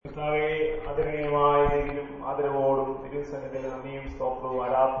അതിനെയുമായതെങ്കിലും ആദരവോടും തിരുസന്നിധിയിൽ നന്ദിയും സ്തോത്രവും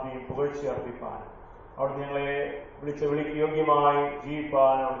ആരാധനയും പുകഴ്ച അർപ്പിപ്പാൻ അവിടെ ഞങ്ങളെ വിളിക്ക് യോഗ്യമായി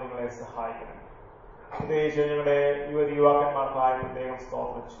ജീവിപ്പാൻ അവിടെ നിങ്ങളെ സഹായിക്കണം. പ്രത്യേകിച്ച് ഞങ്ങളുടെ യുവാക്കന്മാർക്കായി പ്രത്യേകം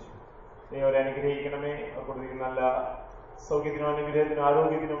സ്തോത്രം ചെയ്യും. ദൈവം അവരെ അനുഗ്രഹിക്കണമേ. അവർ കൊടുത്തിരിക്കുന്ന നല്ല സൗഖ്യത്തിനും അനുഗ്രഹത്തിനും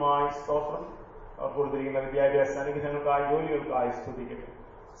ആരോഗ്യത്തിനുമായി സ്തോത്രം. അവർ കൊടുത്തിരിക്കുന്ന വിദ്യാഭ്യാസ അനുഗ്രഹങ്ങൾക്കായി ജോലികൾക്കായി സ്തുതിക്കട്ടെ.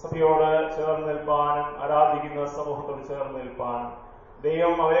 സഭയോട് ചേർന്ന് നിൽപ്പാനും ആരാധിക്കുന്ന സമൂഹത്തോട് ചേർന്ന് നിൽപ്പാനും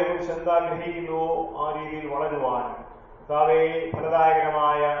ദൈവം അവരെ കുറിച്ച് എന്താഗ്രഹിക്കുന്നുവോ ആ രീതിയിൽ വളരുവാനും കർത്താവേ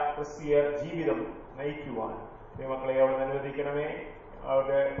ഫലദായകരമായ ക്രിസ്തീയ ജീവിതം നയിക്കുവാനും ദൈവമക്കളെ അവിടെ അനുവദിക്കണമേ.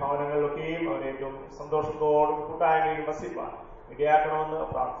 അവരുടെ ഭവനങ്ങളിലൊക്കെയും അവരെ ഏറ്റവും സന്തോഷത്തോടും കൂട്ടായ്മയിലും വസിപ്പാൻ ഇടയാക്കണമെന്ന്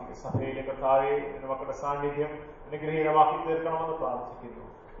പ്രാർത്ഥിക്കുന്നു. സഭയിലെ കർത്താവെ എന്റെ മക്കളുടെ സാന്നിധ്യം അനുഗ്രഹീതമാക്കി തീർക്കണമെന്ന് പ്രാർത്ഥിക്കുന്നു.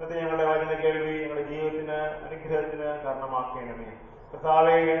 ഇന്നത്തെ ഞങ്ങളുടെ വചന കേൾവി ഞങ്ങളുടെ ജീവിതത്തിന് അനുഗ്രഹത്തിന് കാരണമാക്കണമേ.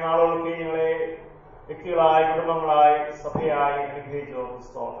 കർത്താവെ നാളുകളൊക്കെ ഞങ്ങളെ വ്യക്തികളായി കുടുംബങ്ങളായി സഭയായി അനുഗ്രഹിച്ചു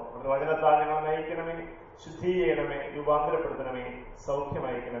സ്തോത്രം. നമ്മുടെ വചനത്താൽ ഞങ്ങളെ നയിക്കണമേ, ശുദ്ധി ചെയ്യണമേ, രൂപാന്തരപ്പെടുത്തണമേ,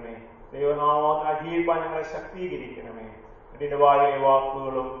 സൗഖ്യമയക്കണമേ. ദൈവനാമത്തിൽ ജീവിപ്പാൻ ഞങ്ങളെ ശക്തീകരിക്കണമേ. എന്റെ വായിലെ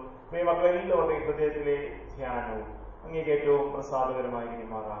വാക്കുകളും മക്കളെല്ലാവരുടെയും ഹൃദയത്തിലെ ധ്യാനവും അങ്ങേക്ക് ഏറ്റവും പ്രസാദകരമായി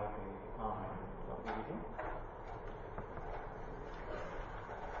മാറാകട്ടെ.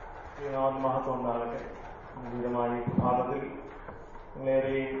 മഹത്വം ഉണ്ടാകട്ടെ. ഗീതമായി ഭാഗത്തിൽ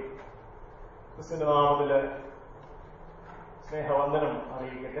നിങ്ങളേറെയും ക്രിസ്തുവിന്റെ നാമത്തില് സ്നേഹവന്ദനം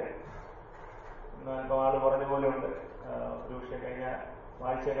അറിയിക്കട്ടെ. ഇന്ന് ആള് പറഞ്ഞ പോലെ ഉണ്ട്. ഒരുപക്ഷെ കഴിഞ്ഞ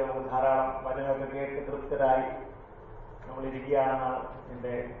ആഴ്ചയൊക്കെ നമുക്ക് ധാരാളം വചനമൊക്കെ കേട്ട് തൃപ്തരായി നമ്മളിരിക്കുകയാണെന്നാണ്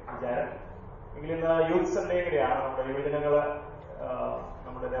എൻ്റെ വിചാരം. എങ്കിലും ഇന്ന് യൂത്ത് സൺഡേ കൂടിയാണ്. നമ്മുടെ യുവജനങ്ങള്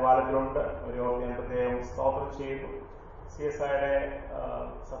നമ്മുടെ ദേവാലയത്തിലുണ്ട്. ഒരു ഞാൻ പ്രത്യേകം സ്തോത്രം ചെയ്യുന്നു. CSIയുടെ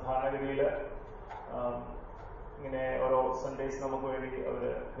സാധാരണഗതിയിൽ ഇങ്ങനെ ഓരോ സൺഡേസ് നമുക്ക് വേണ്ടി അവർ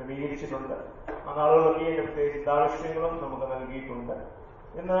ക്രമീകരിച്ചിട്ടുണ്ട്. ആ നാളുകളൊക്കെ എൻ്റെ പ്രത്യേക ചിന്താവിഷയങ്ങളും നമുക്ക് നൽകിയിട്ടുണ്ട്.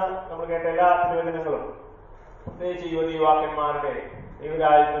 ഇന്ന് നമ്മൾ കേട്ട എല്ലാ യുവജനങ്ങളും പ്രത്യേകിച്ച് യുവാക്കന്മാരുടെ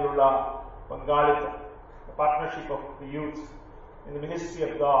ദൈവരാജ്യത്തിലുള്ള പങ്കാളിത്തം, partnership of the youth in the ministry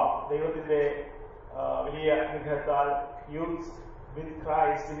of God, ദൈവത്തിന്റെ വലിയ അനുഗ്രഹത്താൽ youth with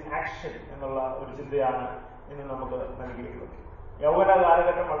Christ in action എന്നുള്ള ഒരു ചിന്തയാണ് ഇന്ന് നമുക്ക് നൽകിയിട്ടുള്ളത്. യൗവന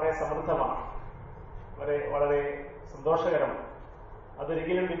കാലഘട്ടം വളരെ സമൃദ്ധമാണ്, വളരെ സന്തോഷകരമാണ്.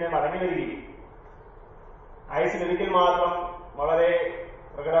 അതൊരിക്കലും പിന്നെ മടങ്ങി വരികയും ആയുസിലൊരിക്കൽ മാത്രം വളരെ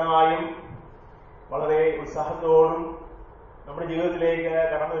പ്രകടമായും വളരെ ഉത്സാഹത്തോടും നമ്മുടെ ജീവിതത്തിലേക്ക്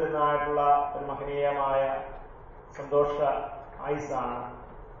കടന്നു വരുന്നതായിട്ടുള്ള ഒരു മഹനീയമായ സന്തോഷ ആയുസാണ്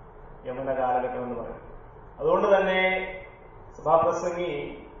യൗവന കാലഘട്ടം എന്ന് പറയുന്നത്. അതുകൊണ്ട് തന്നെ സഭാപ്രസംഗി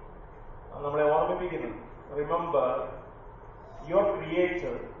നമ്മളെ ഓർമ്മിപ്പിക്കുന്നു, remember your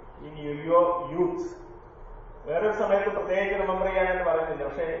creator in your youth. വേറൊരു സമയത്ത് പ്രത്യേകിച്ച് റിമെമ്പർ ചെയ്യാനെന്ന് പറയുന്നില്ല,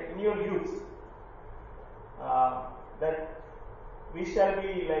 പക്ഷെ in your youth that we shall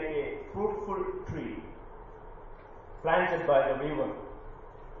be like a fruitful tree planted by the river,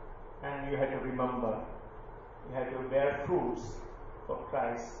 and you have to remember, you have to bear fruits for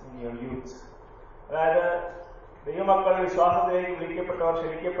Christ in your youth. അതായത് ദൈവമക്കൾ, വിശ്വാസത്തിലേക്ക് വിളിക്കപ്പെട്ടവർ,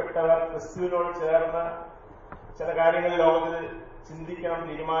 ക്ഷണിക്കപ്പെട്ടവർ ക്രിസ്തുവിനോട് ചേർന്ന് ചില കാര്യങ്ങൾ ലോകത്തിൽ ചിന്തിക്കണം,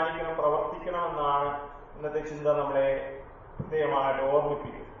 തീരുമാനിക്കണം, പ്രവർത്തിക്കണം എന്നാണ് ഇന്നത്തെ ചിന്ത നമ്മളെ പ്രത്യേകമായിട്ട്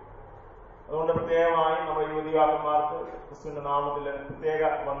ഓർമ്മിപ്പിക്കും. അതുകൊണ്ട് പ്രത്യേകമായി നമ്മുടെ യുവതിവാക്കന്മാർക്ക് ക്രിസ്തുവിന്റെ നാമത്തിൽ പ്രത്യേക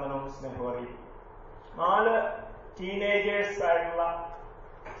വന്ദനവും സ്നേഹവും അറിയിക്കും. 4 ടീനേജേഴ്സ് ആയിട്ടുള്ള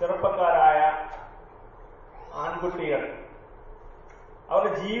ചെറുപ്പക്കാരായ ആൺകുട്ടികൾ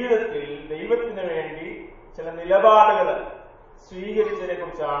അവരുടെ ജീവിതത്തിൽ ദൈവത്തിന് വേണ്ടി ചില നിലപാടുകൾ സ്വീകരിച്ചതിനെ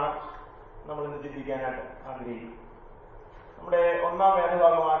കുറിച്ചാണ് നമ്മൾ ഇന്ന് ചിന്തിക്കാനായിട്ട് ആഗ്രഹിക്കുന്നത്. നമ്മുടെ 1-ാം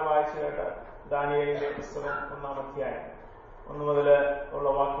വേദഭാഗമാണ് വായിച്ചു കേട്ട ദാനിയേലിന്റെ പുസ്തകം 1-ാം അധ്യായം 1 മുതൽ ഉള്ള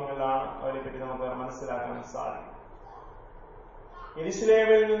വാക്യങ്ങളിലാണ് അവരെപ്പറ്റി നമുക്ക് മനസ്സിലാക്കാൻ സാധിക്കും.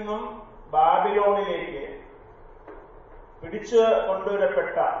 യെരുശലേമിൽ നിന്നും ബാബിലോണിലേക്ക് പിടിച്ചു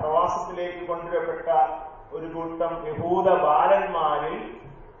കൊണ്ടുവരപ്പെട്ട, പ്രവാസത്തിലേക്ക് കൊണ്ടുവരപ്പെട്ട ഒരു കൂട്ടം യഹൂദ ബാലന്മാരിൽ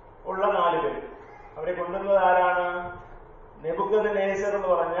ഉള്ള 4 പേർ. അവരെ കൊണ്ടുവന്നത് ആരാണ്? നെബൂഖദ്നേസർ എന്ന്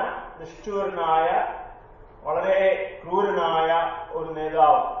പറഞ്ഞ നിഷ്ഠൂരനായ, വളരെ ക്രൂരനായ ഒരു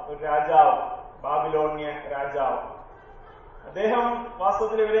നേതാവ്, ഒരു രാജാവ്, ബാബിലോണിയ രാജാവ്. അദ്ദേഹം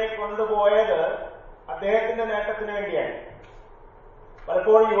വാസ്തവത്തിൽ ഇവരെ കൊണ്ടുപോയത് അദ്ദേഹത്തിന്റെ നേട്ടത്തിന് വേണ്ടിയാണ്.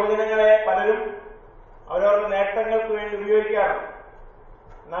 പലപ്പോഴും യുവജനങ്ങളെ പലരും അവരവരുടെ നേട്ടങ്ങൾക്ക് വേണ്ടി ഉപയോഗിക്കാറുണ്ട്.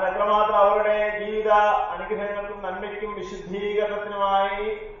 എന്നാൽ എത്രമാത്രം അവരുടെ ജീവിത അനുഗ്രഹങ്ങൾക്കും നന്മയ്ക്കും വിശുദ്ധീകരണത്തിനുമായി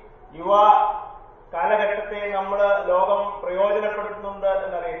യുവ കാലഘട്ടത്തെ നമ്മൾ ലോകം പ്രയോജനപ്പെടുത്തുന്നുണ്ട്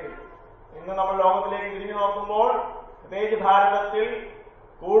എന്നറിയത്തില്ല. ഇന്ന് നമ്മൾ ലോകത്തിലേക്ക് തിരിഞ്ഞു നോക്കുമ്പോൾ പ്രത്യേകിച്ച് ഭാരതത്തിൽ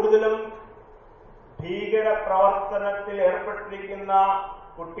കൂടുതലും ഭീകര പ്രവർത്തനത്തിൽ ഏർപ്പെട്ടിരിക്കുന്ന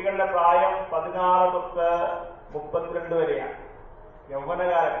കുട്ടികളുടെ പ്രായം 16 തൊട്ട് 32 വരെയാണ്,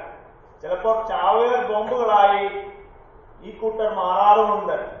 യൗവനകാലം. ചിലപ്പോൾ ചാവേർ ബോംബുകളായി ഈ കൂട്ടർ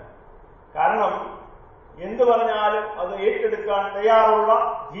മാറാറുമുണ്ട്. കാരണം എന്തു പറഞ്ഞാലും അത് ഏറ്റെടുക്കാൻ തയ്യാറുള്ള,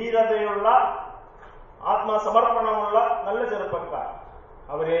 ധീരതയുള്ള, ആത്മസമർപ്പണമുള്ള നല്ല ചെറുപ്പക്കാർ.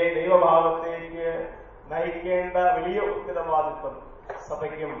 അവരെ ദൈവഭാവത്തേക്ക് നയിക്കേണ്ട വലിയ ഉത്തരവാദിത്വം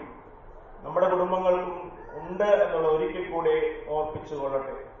സഭയ്ക്കും നമ്മുടെ കുടുംബങ്ങൾക്കും ഉണ്ട് എന്നുള്ള ഒരിക്കൽ കൂടെ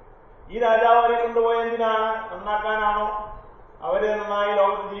ഓർപ്പിച്ചുകൊള്ളട്ടെ. ഈ രാജാവ് അവരെ കൊണ്ടുപോയ എന്തിനാണ്? നന്നാക്കാനാണോ? അവരെ നന്നായി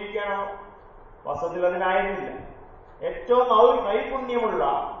ലോകത്ത് ജീവിക്കാനാണോ? വാസ്തവത്തിൽ അതിനായിരുന്നില്ല. ഏറ്റവും നൈപുണ്യമുള്ള,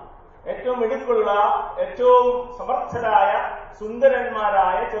 ഏറ്റവും മിടുക്കുള്ള, ഏറ്റവും സമർത്ഥരായ,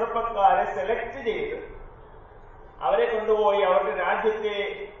 സുന്ദരന്മാരായ ചെറുപ്പക്കാരെ സെലക്ട് ചെയ്ത് അവരെ കൊണ്ടുപോയി അവരുടെ രാജ്യത്തെ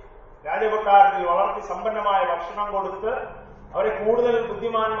രാജകൊട്ടാരത്തിൽ വളർത്തി സമ്പന്നമായ ഭക്ഷണം കൊടുത്ത് അവരെ കൂടുതൽ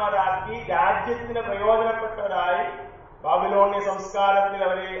ബുദ്ധിമാന്മാരാക്കി രാജ്യത്തിന് പ്രയോജനപ്പെട്ടവരായി ബാബിലോണിയ സംസ്കാരത്തിൽ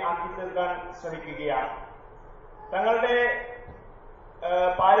അവരെ ആക്കി തീർക്കാൻ ശ്രമിക്കുകയാണ്. തങ്ങളുടെ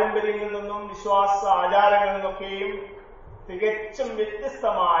പാരമ്പര്യങ്ങളിൽ നിന്നും വിശ്വാസ ആചാരങ്ങളിൽ നിന്നൊക്കെയും തികച്ചും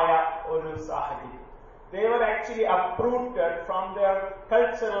വ്യത്യസ്തമായ ഒരു സാഹചര്യം. They were actually uprooted from their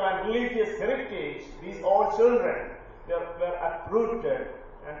cultural and religious heritage. These all children were uprooted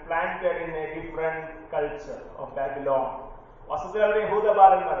and planted in a different culture of Babylon. വസ്തുതകളുടെ യഹൂദ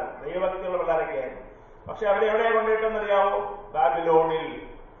ബാലന്മാരാണ്, ദൈവഭക്തിയുള്ള പിള്ളേരൊക്കെയായിരുന്നു. പക്ഷെ അവരെ എവിടെയാണ് കൊണ്ടുപോയിട്ടെന്നറിയാവോ? ബാബിലോണിൽ.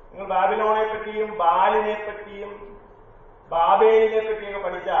 നിങ്ങൾ ബാബിലോണെ പറ്റിയും ബാലിനെ പറ്റിയും ബാബേലിനെ പറ്റിയൊക്കെ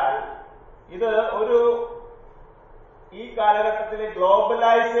പഠിച്ചാൽ ഇത് ഒരു ഈ കാലഘട്ടത്തിലെ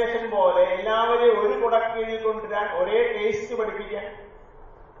ഗ്ലോബലൈസേഷൻ പോലെ എല്ലാവരെയും ഒരു കുടക്കീഴിൽ കൊണ്ടുവരാൻ, ഒരേ ടേസ്റ്റ് പഠിപ്പിക്കാൻ,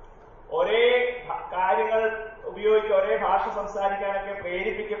 ഒരേ കാര്യങ്ങൾ ഉപയോഗിക്കാൻ, ഒരേ ഭാഷ സംസാരിക്കാനൊക്കെ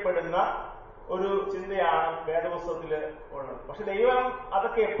പ്രേരിപ്പിക്കപ്പെടുന്ന ഒരു ചിന്തയാണ് വേദപുസ്തകത്തിൽ ഉള്ളത്. പക്ഷെ ദൈവം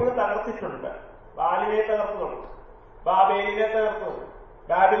അതൊക്കെ എപ്പോഴും തകർത്തിട്ടുണ്ട്. ബാലിനെ തകർത്തുകൊണ്ട്, ബാബേലിനെ തകർത്തുകൊണ്ട്,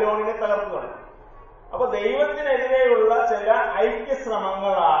 ബാബിലോണിനെ തകർത്തുകൊണ്ട്. അപ്പൊ ദൈവത്തിനെതിരെയുള്ള ചില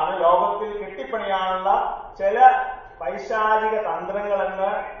ഐക്യശ്രമങ്ങളാണ് ലോകത്തിൽ കെട്ടിപ്പണിയാനുള്ള ചില പൈശാചിക തന്ത്രങ്ങളെന്ന്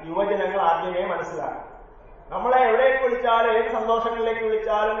യുവജനങ്ങൾ ആദ്യമേ മനസ്സിലാക്കും. നമ്മളെ എവിടേക്ക് വിളിച്ചാലും, ഏത് സന്തോഷങ്ങളിലേക്ക്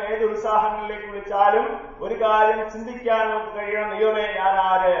വിളിച്ചാലും, ഏത് ഉത്സാഹങ്ങളിലേക്ക് വിളിച്ചാലും ഒരു കാര്യം ചിന്തിക്കാൻ നമുക്ക് കഴിയണം. ദൈവമേ, ഞാൻ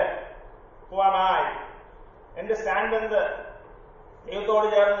ആര്? പോവാനായി എന്റെ സ്റ്റാൻഡ് എന്ത്? ദൈവത്തോട്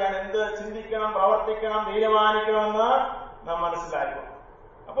ചേർന്ന് ഞാൻ എന്ത് ചിന്തിക്കണം, പ്രവർത്തിക്കണം, തീരുമാനിക്കണമെന്ന് നാം മനസ്സിലാക്കും.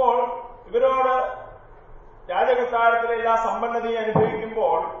 അപ്പോൾ ഇവരോട് രാജകൊട്ടാരത്തിലെ എല്ലാ സമ്പന്നതയും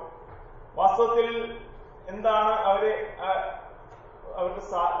അനുഭവിക്കുമ്പോൾ വാസ്തവത്തിൽ എന്താണ് അവർക്ക്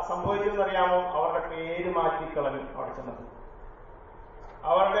സംഭവിച്ചതെന്നറിയാമോ? അവരുടെ പേര് മാറ്റിക്കളഞ്ഞു. അവിടെ ചെന്നത്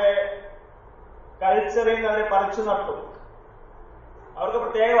അവരുടെ കൾച്ചറിൽ നിന്ന് അവരെ പറിച്ചു നട്ടു. അവർക്ക്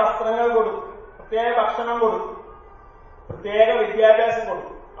പ്രത്യേക വസ്ത്രങ്ങൾ കൊടുത്തു, പ്രത്യേക ഭക്ഷണം കൊടുത്തു, പ്രത്യേക വിദ്യാഭ്യാസം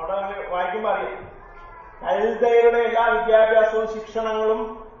കൊടുത്തു. അവിടെ നമ്മൾ വായിക്കുമ്പോൾ അറിയാം, കൽദയരുടെ എല്ലാ വിദ്യാഭ്യാസവും ശിക്ഷണങ്ങളും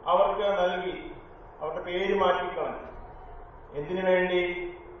അവർക്ക് നൽകി. അവരുടെ പേര് മാറ്റിക്കളഞ്ഞു. എന്തിനു വേണ്ടി?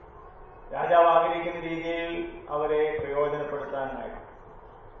 രാജാവ് ആഗ്രഹിക്കുന്ന രീതിയിൽ അവരെ പ്രയോജനപ്പെടുത്താനായി.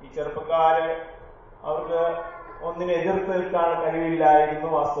 ഈ ചെറുപ്പക്കാര് അവർക്ക് ഒന്നിനെ എതിർത്ത് നിൽക്കാൻ കഴിവില്ലായിരുന്നു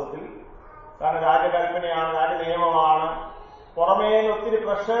വാസ്തവത്തിൽ. കാരണം രാജകൽപ്പനയാണ്, രാജനിയമമാണ്. പുറമേ ഒത്തിരി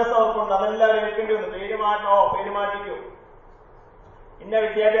പ്രഷേഴ്സ് അവർക്കുണ്ട്. അതെല്ലാവരും ഏൽക്കേണ്ടി വന്നു. പേര് മാറ്റണോ? പേര് മാറ്റിക്കോ. ഇന്ന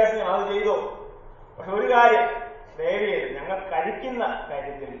വിദ്യാഭ്യാസം അത് ചെയ്തോ. പക്ഷെ ഒരു കാര്യം ദയവേത് ഞങ്ങൾ കഴിക്കുന്ന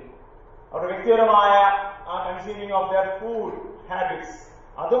കാര്യത്തിൽ അവരുടെ വ്യക്തിപരമായ ആ consuming of their food habits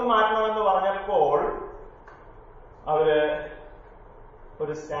അതും മാറ്റണമെന്ന് പറഞ്ഞപ്പോൾ അവര്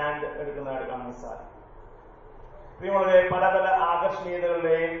ഒരു സ്റ്റാൻഡ് എടുക്കുന്നതായിട്ട് കാണാൻ സാധിക്കും. പ്രിയമുള്ളവരെ, പല പല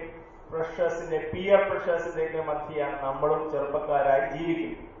ആകർഷണീയതകളുടെയും പ്രഷേഴ്സിന്റെ, പിയർ പ്രഷേഴ്സിന്റെയൊക്കെ മധ്യയാണ് നമ്മളും ചെറുപ്പക്കാരായി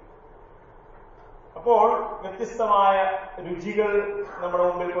ജീവിക്കുന്നത്. അപ്പോൾ വ്യത്യസ്തമായ രുചികൾ നമ്മുടെ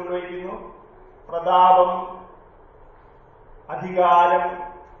മുമ്പിൽ കൊണ്ടുവയ്ക്കുന്നു. പ്രതാപം, അധികാരം,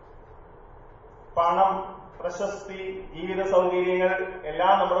 പണം, പ്രശസ്തി, ജീവിത സൗകര്യങ്ങൾ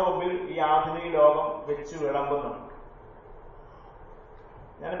എല്ലാം നമ്മുടെ മുമ്പിൽ ഈ ആധുനിക ലോകം വെച്ചു വിളമ്പുന്നുണ്ട്.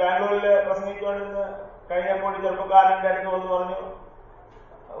 ഞാൻ ബാംഗ്ലൂരിൽ പ്രസംഗിച്ചുകൊണ്ടിരുന്ന് കഴിഞ്ഞപ്പോൾ ചെറുപ്പക്കാരൻ്റെ അടുത്ത് വന്ന് പറഞ്ഞു,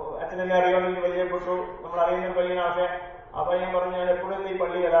 അച്ഛനെന്നെ അറിയാമെങ്കിൽ പരിചയപ്പെട്ടു, നമ്മൾ അറിയുന്ന പയ്യനാകെ. ആ പയ്യൻ പറഞ്ഞു, ഞാൻ എപ്പോഴും ഈ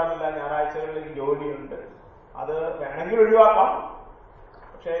പള്ളി വരാറില്ല, ഞായറാഴ്ചകളിൽ എനിക്ക് ജോലിയുണ്ട്, അത് വേണമെങ്കിൽ ഒഴിവാക്കാം,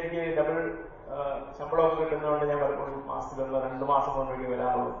 പക്ഷെ എനിക്ക് ഡബിൾ ശമ്പളമൊക്കെ കിട്ടുന്നതുകൊണ്ട് ഞാൻ പലപ്പോഴും മാസത്തിലുള്ള 2 മാസം കൊണ്ടൊക്കെ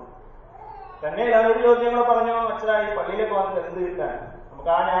വരാറുള്ളൂ. തന്നെ ഒരു ചോദ്യങ്ങൾ പറഞ്ഞു, അച്ഛാ ഈ പള്ളിയിലേക്ക് വന്നത് എന്ത് കിട്ടാൻ?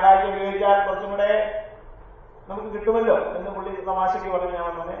 നമുക്ക് ആ ഞായറാഴ്ച ഉപയോഗിച്ചാൽ കുറച്ചും കൂടെ നമുക്ക് കിട്ടുമല്ലോ എന്ന് പുള്ളി തമാശയ്ക്ക് പറഞ്ഞു. ഞാൻ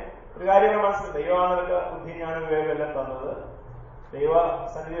വന്നെ ഒരു കാര്യങ്ങൾ മനസ്സിലായി, ദൈവമാണ് നിനക്ക് ബുദ്ധി, ജ്ഞാനം, വിവേകമെല്ലാം തന്നത്. ദൈവ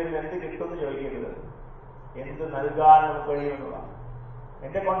സന്നിധിയിൽ എന്ത് കിട്ടുമെന്ന് ചോദിക്കരുത്, എന്ത് നൽകാൻ നമുക്ക് കഴിയുമെന്നുള്ളതാണ്.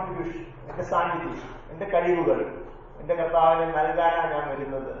 എന്റെ കോൺട്രിബ്യൂഷൻ, എന്റെ സാന്നിധ്യം, എന്റെ കഴിവുകൾ എന്റെ കർത്താവിനെ നൽകാനാണ് ഞാൻ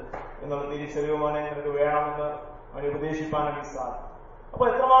വരുന്നത് എന്നുള്ള തിരിച്ചറിവ് മോനെ നിനക്ക് വേണമെന്ന് അവനെ ഉപദേശിപ്പാനും സാധിക്കും. അപ്പൊ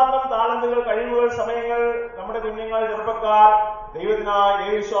എത്രമാത്രം താളന്തുകൾ, കഴിവുകൾ, സമയങ്ങൾ നമ്മുടെ കുഞ്ഞുങ്ങൾ, ചെറുപ്പക്കാർ ദൈവത്തിനായി,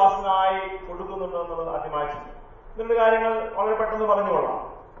 ദൈവവിശ്വാസത്തിനായി കൊടുക്കുന്നുണ്ട് എന്നുള്ളത് ആദ്യമായി ചിന്തിക്കും. ഇതിന്റെ കാര്യങ്ങൾ വളരെ പെട്ടെന്ന് പറഞ്ഞുകൊള്ളാം.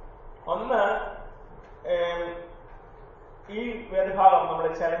 ഒന്ന്, ഈ വേദഭാഗം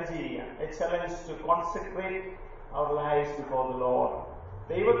നമ്മളെ ചലഞ്ച് ചെയ്യുക. A challenge to concentrate our lives before the Lord.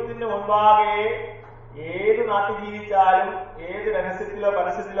 ദൈവത്തിന്റെ മുൻപാകെ ഏത് നാട്ടിൽ ജീവിച്ചാലും, ഏത് രഹസ്യത്തിലോ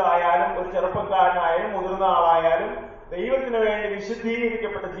പരസ്യത്തിലോ ആയാലും, ഒരു ചെറുപ്പക്കാരനായാലും മുതിർന്ന ആളായാലും ദൈവത്തിന് വേണ്ടി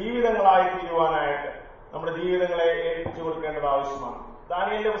വിശുദ്ധീകരിക്കപ്പെട്ട ജീവിതങ്ങളായി തീരുവാനായിട്ട് നമ്മുടെ ജീവിതങ്ങളെ ഏൽപ്പിച്ചു കൊടുക്കേണ്ടത് ആവശ്യമാണ്.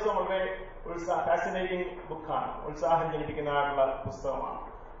 ദാനിയേലിന്റെ പുസ്തകം വളരെ ഫാസിനേറ്റിംഗ് ബുക്കാണ്, ഉത്സാഹം ജനിപ്പിക്കുന്നതായിട്ടുള്ള പുസ്തകമാണ്.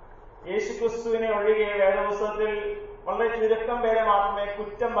 യേശുക്രിസ്തുവിനെ ഒഴികെ വേദപുസ്തകത്തിൽ വളരെ ചുരുക്കം പേരെ മാത്രമേ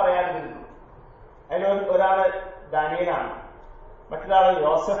കുറ്റം പറയാതിരുന്നു. അതിൽ ഒരാള് ദാനിയേലാണ്, മറ്റൊരാള്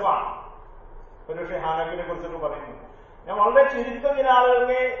യോസഫാണ്. ഒരുപക്ഷെ ഹാനോക്കിനെ കുറിച്ചൊക്കെ പറയുന്നു. ഞാൻ വളരെ ചുരുക്കം ചില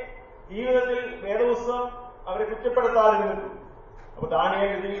ആളുകളുടെ ജീവിതത്തിൽ വേദപുസ്തകം അവരെ കുറ്റപ്പെടുത്താതിരുന്നു. അപ്പൊ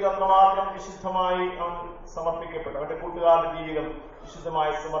ദാനിയേലിന്റെ ജീവിതം അത്രമാത്രം വിശുദ്ധമായി അവൻ സമർപ്പിക്കപ്പെട്ടു. അവന്റെ കൂട്ടുകാരുടെ ജീവിതം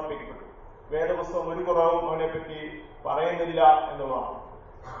വിശുദ്ധമായി സമർപ്പിക്കപ്പെട്ടു. വേദപുസ്തകം ഒരു കുറവും അവനെ പറ്റി പറയുന്നില്ല എന്നുള്ളതാണ്.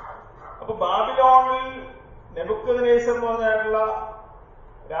 അപ്പൊ ബാബിലോണിൽ നെബൂഖദ്നേസർ എന്ന് പറഞ്ഞായിട്ടുള്ള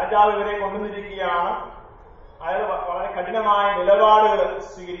രാജാവ് ഇവരെ കൊണ്ടുവന്നിരിക്കുകയാണ്. അയാൾ വളരെ കഠിനമായ നിലപാടുകൾ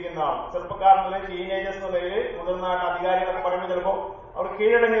സ്വീകരിക്കുന്നതാണ്. ചെറുപ്പക്കാരൻ നിലയിൽ, ടീനേജേഴ്സ് നിലയിൽ, മുതിർന്ന അധികാരികളൊക്കെ പറയുമ്പോൾ ചിലപ്പോൾ അവർ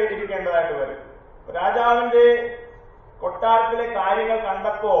കീഴടങ്ങിയിരിക്കേണ്ടതായിട്ട് വരും. രാജാവിന്റെ കൊട്ടാരത്തിലെ കാര്യങ്ങൾ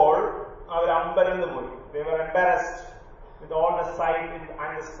കണ്ടപ്പോൾ അവർ അമ്പരന്ന് പോയി. They were embarrassed with all the sight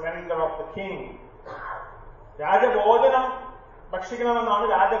and the splendor of the king. രാജഭോജനം ഭക്ഷിക്കണമെന്നാണ്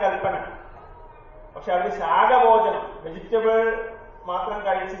രാജകൽപ്പന. പക്ഷെ അവർ ശാകഭോജനം, വെജിറ്റബിൾ മാത്രം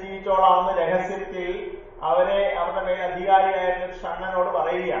കഴിച്ച് ജീവിച്ചോളാവുന്ന രഹസ്യത്തിൽ അവരുടെ മേൽ അധികാരിയായിരുന്ന ഷണ്ണനോട്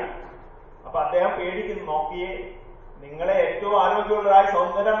പറയുകയാണ്. അപ്പൊ അദ്ദേഹം പേടിക്കുന്നു. നോക്കിയേ, നിങ്ങളെ ഏറ്റവും ആരോഗ്യമുള്ളതായി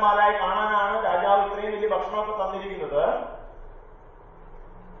സൗന്ദര്യന്മാരായി കാണാനാണ് രാജാവ് ഇത്രയും വലിയ ഭക്ഷണമൊക്കെ തന്നിരിക്കുന്നത്.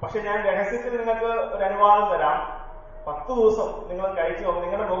 പക്ഷെ ഞാൻ രഹസ്യത്തിൽ നിങ്ങൾക്ക് ഒരു അനുവാദം തരാം. 10 ദിവസം നിങ്ങൾ കഴിച്ചു നോക്കും.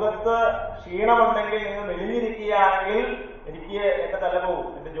 നിങ്ങളുടെ മുഖത്ത് ക്ഷീണമുണ്ടെങ്കിൽ, നിങ്ങൾ മെലിഞ്ഞിരിക്കുകയാണെങ്കിൽ എനിക്ക് എന്റെ തല പോകും,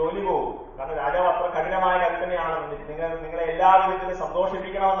 എന്റെ ജോലി പോകും. കാരണം രാജാവ് അത്ര കഠിനമായ കൽപ്പനയാണ്. നിങ്ങളെ എല്ലാ വിധത്തിലും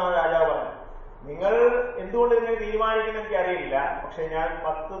സന്തോഷിപ്പിക്കണമെന്നാണ് രാജാവ് പറഞ്ഞത്. നിങ്ങൾ എന്തുകൊണ്ട് നിങ്ങൾ തീരുമാനിക്കുന്ന എനിക്കറിയില്ല, പക്ഷെ ഞാൻ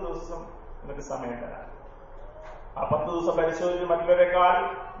 10 ദിവസം നിങ്ങൾക്ക് സമയം തരാം. ആ 10 ദിവസം പരിശോധിച്ച് മറ്റുള്ളവരെക്കാൾ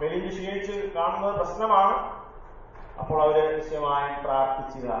മെലിഞ്ഞ് ക്ഷീണിച്ച് കാണുന്നത് പ്രശ്നമാണ്. അപ്പോൾ അവര് നിശ്ചയമായും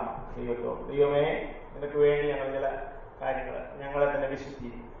പ്രാർത്ഥിച്ചതാണ് ദൈവത്തോട്. ദൈവമേ, നിനക്ക് വേണ്ടി ഞങ്ങൾ ചില കാര്യങ്ങൾ ഞങ്ങളെ തന്നെ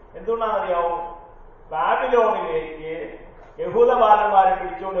വിശുദ്ധീകരിക്കും. എന്തുകൊണ്ടാണെന്നറിയാവോ? ബാബിലോണിലേക്ക് യഹൂദ ബാലന്മാരെ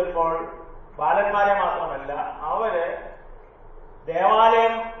പിടിച്ചുകൊണ്ട് വരുമ്പോൾ ബാലന്മാരെ മാത്രമല്ല, അവര്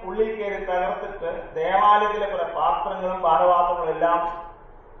ദേവാലയം ഉള്ളിൽ കയറി തകർത്തിട്ട് ദേവാലയത്തിലെ കുറെ പാത്രങ്ങളും പാനപാത്രങ്ങളും എല്ലാം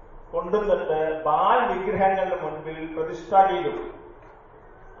കൊണ്ടുവന്നിട്ട് ബാൽ വിഗ്രഹങ്ങളുടെ മുൻപിൽ പ്രതിഷ്ഠ ചെയ്തു.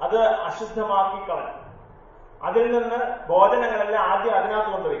 അത് അശുദ്ധമാക്കി കളഞ്ഞു. അതിൽ നിന്ന് ഭോജനങ്ങളെല്ലാം ആദ്യം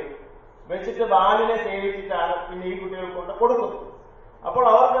അതിനകത്ത് കൊണ്ടുപോയി വെച്ചിട്ട് ബാലിനെ സേവിച്ചിട്ടാണ് പിന്നെ ഈ കുട്ടികൾ കൊണ്ട് കൊടുക്കുന്നത്. അപ്പോൾ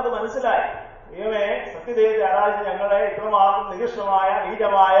അവർക്കത് മനസ്സിലായി. ദൈവമേ, സത്യദൈവത്തെ ആരാധിച്ച് ഞങ്ങളെ ഇത്രമാത്രം നികൃഷ്ടമായ,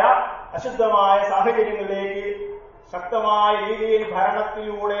 നീചമായ, അശുദ്ധമായ സാഹചര്യങ്ങളിലേക്ക് ശക്തമായ രീതിയിൽ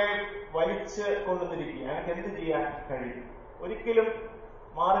ഭരണത്തിലൂടെ വലിച്ച് കൊണ്ടുവന്നിരിക്കുക. ഞങ്ങൾക്ക് എന്ത് ചെയ്യാൻ കഴിയും? ഒരിക്കലും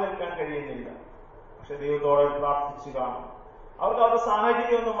മാറി നിൽക്കാൻ കഴിയുന്നില്ല. പക്ഷെ ദൈവത്തോടെ പ്രാർത്ഥിച്ചു കാണും. അവർക്ക് അവരുടെ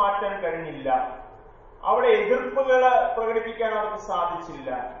സാഹചര്യം ഒന്നും മാറ്റാൻ കഴിഞ്ഞില്ല. അവിടെ എതിർപ്പുകൾ പ്രകടിപ്പിക്കാൻ അവർക്ക്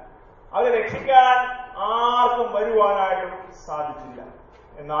സാധിച്ചില്ല. അവരെ രക്ഷിക്കാൻ ആർക്കും വരുവാനായിട്ടും സാധിച്ചില്ല.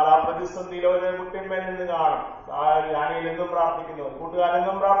 എന്നാൽ ആ പ്രതിസന്ധിയിൽ ഒരു കുട്ടിന്മേൽ നിന്ന് കാണും. ഞാനിൽ നിന്നും പ്രാർത്ഥിക്കുന്നു,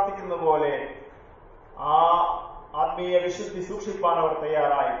 കൂട്ടുകാരെന്നും പ്രാർത്ഥിക്കുന്ന പോലെ ആ ആത്മീയ വിശുദ്ധി സൂക്ഷിപ്പാൻ അവർ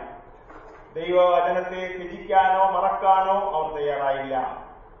തയ്യാറായി. ദൈവവചനത്തെ ത്യജിക്കാനോ മറക്കാനോ അവർ തയ്യാറായില്ല.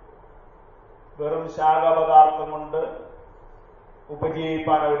 വെറും ശാഖപദാർത്ഥം കൊണ്ട്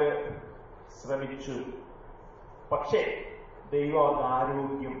ഉപജീവിപ്പാൻ അവര് ശ്രമിച്ചു. പക്ഷേ ദൈവം അവർക്ക്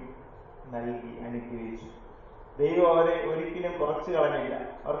ആരോഗ്യം നൽകി അനുഗ്രഹിച്ചു. ദൈവം അവരെ ഒരിക്കലും കുറച്ചു കളഞ്ഞില്ല.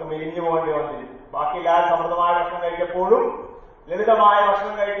 അവർക്ക് മെലിഞ്ഞു പോകേണ്ടി വന്നില്ല. ബാക്കി എല്ലാവരും സമൃദ്ധമായ ഭക്ഷണം കഴിച്ചപ്പോഴും ലളിതമായ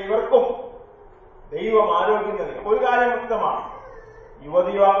ഭക്ഷണം കഴിച്ച ഇവർക്കും ദൈവം ആരോഗ്യം നൽകി. ഒരു കാര്യം വ്യക്തമാണ്,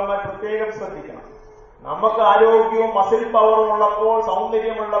 യുവതിയുവാക്കന്മാർ പ്രത്യേകം ശ്രദ്ധിക്കണം. നമുക്ക് ആരോഗ്യവും മസിൽ പവറും ഉള്ളപ്പോൾ,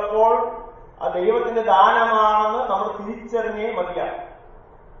 സൗന്ദര്യമുള്ളപ്പോൾ അത് ദൈവത്തിന്റെ ദാനമാണെന്ന് നമ്മൾ തിരിച്ചറിഞ്ഞേ മതിയാകും.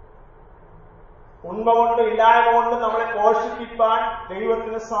 ഉണ്മ കൊണ്ട് ഇല്ലായ്മ കൊണ്ട് നമ്മളെ പോഷിപ്പിക്കാൻ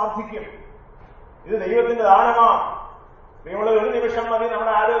ദൈവത്തിന് സാധിക്കും. ഇത് ദൈവത്തിന്റെ ദാനമാണ്. ദൈവമുള്ള ഒരു നിമിഷം മതി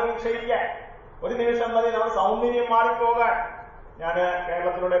നമ്മുടെ ആരോഗ്യം ക്ഷയിക്കാൻ. ഒരു നിമിഷം മതി നമ്മുടെ സൗന്ദര്യം മാറിപ്പോകാൻ. ഞാൻ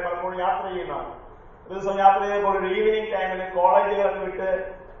കേരളത്തിലൂടെ പലപ്പോഴും യാത്ര ചെയ്യുന്നതാണ്. ഒരു ദിവസം യാത്ര ചെയ്തപ്പോൾ ഒരു ഈവനിങ് ടൈമിൽ കോളേജുകളൊക്കെ വിട്ട്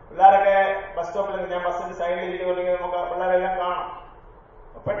പിള്ളേരൊക്കെ ബസ് സ്റ്റോപ്പിൽ, ഞാൻ ബസ്സിന്റെ സൈഡിൽ ഇരിക്കുന്നുണ്ടെങ്കിൽ നമുക്ക് പിള്ളേരെല്ലാം കാണാം.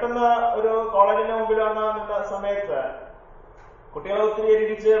 പെട്ടെന്ന് ഒരു കോളേജിന്റെ മുമ്പിൽ വന്ന സമയത്ത് കുട്ടികളെ ഒത്തിരി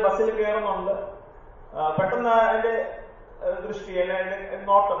ഇരിച്ച് ബസ്സിൽ കയറുന്നുണ്ട്. പെട്ടെന്ന് എന്റെ ദൃഷ്ടി, എന്റെ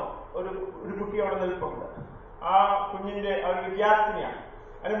നോട്ടം ഒരു കുട്ടി അവിടെ നിൽപ്പുണ്ട്. ആ കുഞ്ഞിന്റെ ആ വിദ്യാർത്ഥിനിയാണ്.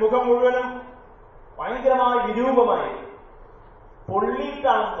 അതിന് മുഖം മുഴുവനും ഭയങ്കരമായ വിരൂപമായി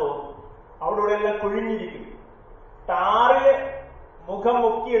പൊള്ളിയിട്ടാണെന്ന് തോന്നുന്നു. അവിടെ എല്ലാം കുഴിഞ്ഞിരിക്കും. ടാറില് മുഖം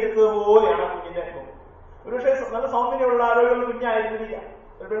മുക്കിയെടുത്തതുപോലെയാണ് കുഞ്ഞിന്റെ മുഖം. ഒരുപക്ഷെ നല്ല സൗന്ദര്യമുള്ള ആരോഗ്യമുള്ള കുഞ്ഞായിരുന്നിരിക്കാം,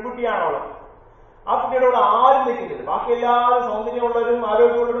 ഒരു പെൺകുട്ടിയാണോ അവൾ. ആ കുട്ടിയുടെ കൂടെ ആരും നിൽക്കുന്നില്ല. ബാക്കി എല്ലാവരും സൗന്ദര്യമുള്ളവരും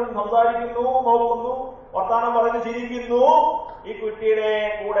ആരോഗ്യമുള്ളവരും സംസാരിക്കുന്നു, നോക്കുന്നു, വർത്താനം പറഞ്ഞ് ചിരിക്കുന്നു. ഈ കുട്ടിയുടെ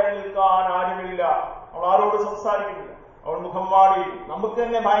കൂടെ നിൽക്കാൻ ആരുമില്ല. അവൾ ആരോട് സംസാരിക്കുന്നില്ല. അവൾ മുഖം വാടി. നമുക്ക്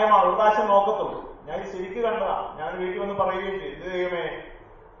തന്നെ ഭയമാണ്. ഒരു പ്രാവശ്യം നോക്കത്തുള്ളൂ. ഞാൻ ശരിക്ക് കണ്ടതാ. ഞാൻ വീട്ടിൽ വന്ന് പറയുകയും ചെയ്തു, ഇത് ദൈവമേ,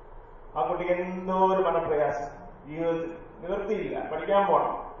 ആ കുട്ടിക്ക് എന്തോ ഒരു മനപ്രയാസം, ജീവിതത്തിൽ നിവൃത്തിയില്ല, പഠിക്കാൻ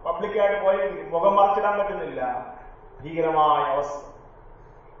പോകണം, പബ്ലിക്കായിട്ട് പോയി മുഖം മറച്ചിടാൻ പറ്റുന്നില്ല. ഭീകരമായ അവസ്ഥ.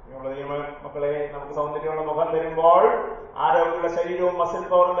 ദൈവ മക്കളെ, നമുക്ക് സൗന്ദര്യമുള്ള മുഖം തരുമ്പോൾ, ആരോഗ്യമുള്ള ശരീരവും മസിൽ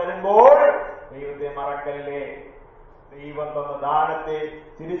പവറും തരുമ്പോൾ ദൈവത്തെ മറക്കല്ലേ. ദൈവം തന്ന ദാനത്തെ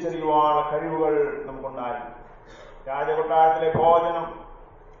തിരിച്ചറിയുവാനുള്ള കഴിവുകൾ നമുക്കുണ്ടായി. രാജകൊട്ടാരത്തിലെ ഭോജനം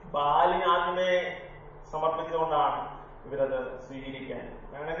ബാലിന് ആദ്യമേ സമർപ്പിച്ചുകൊണ്ടാണ് ഇവരത് സ്വീകരിക്കാൻ.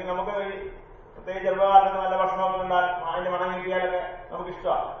 വേണമെങ്കിൽ നമുക്ക് പ്രത്യേകിച്ച് ചെറുപ്പകാലത്ത് നല്ല ഭക്ഷണമൊക്കെ ഉണ്ടാൽ അതിന്റെ മണം കിട്ടിയാലൊക്കെ നമുക്ക്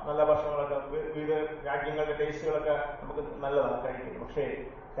ഇഷ്ടമാണ്. നല്ല ഭക്ഷണങ്ങളൊക്കെ വിവിധ രാജ്യങ്ങളുടെ ടേസ്റ്റുകളൊക്കെ നമുക്ക് നല്ലതാണ് കഴിക്കുന്നത്. പക്ഷേ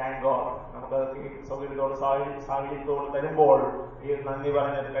താങ്ക് ഗോഡ് നമുക്ക് സൗകര്യത്തോട് സാഹചര്യത്തോട് തരുമ്പോൾ ഈ നന്ദി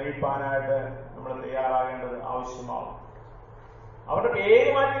പറഞ്ഞത് കഴിപ്പാനായിട്ട് നമ്മൾ തയ്യാറാകേണ്ടത് ആവശ്യമാവും. അവരുടെ പേര്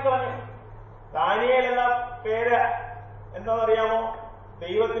മാറ്റിക്കളഞ്ഞു. ദാനിയേൽ എന്ന പേര് എന്താണെന്നറിയാമോ?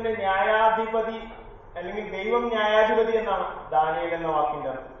 ദൈവത്തിന്റെ ന്യായാധിപതി അല്ലെങ്കിൽ ദൈവം ന്യായാധിപതി എന്നാണ് ദാനിയേൽ എന്ന വാക്കിന്റെ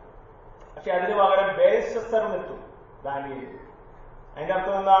അർത്ഥം. പക്ഷെ അതിന് പകരം ബേൽശസ്സർ നിട്ടു ദാനിയേൽ. അതിന്റെ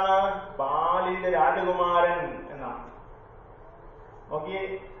അർത്ഥം എന്താണ്? ബാലിന്റെ രാജകുമാരൻ എന്നാണ്. നോക്കിയേ,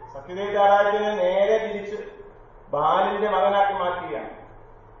 സത്യദേവ രാജാവിനെ നേരെ തിരിച്ച് ബാലിന്റെ മകനാക്കി മാറ്റുകയാണ്.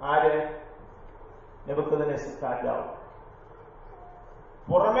 ആര്? നെബൂഖദ്നേസർ രാജാവ്.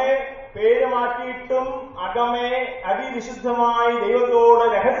 പുറമെ പേര് മാറ്റിയിട്ടും അകമേ അതിവിശുദ്ധമായി ദൈവത്തോട്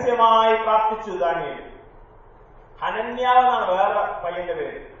രഹസ്യമായി പ്രാർത്ഥിച്ചു ദാനിയേൽ. ഹനന്യാവ് എന്നാണ് വേറെ പയ്യന്റെ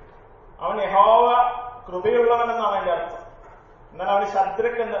പേര്. അവൻ യഹോവ കൃപയുള്ളവനെന്നാണ് അതിന്റെ അർത്ഥം. എന്നാൽ അവന്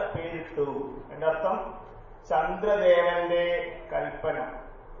ശദ്രക്ക് എന്ന് പേരിട്ടു. അതിന്റെ അർത്ഥം ചന്ദ്രദേവന്റെ കൽപ്പന.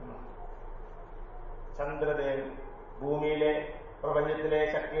 ചന്ദ്രദേവൻ ഭൂമിയിലെ പ്രപഞ്ചത്തിലെ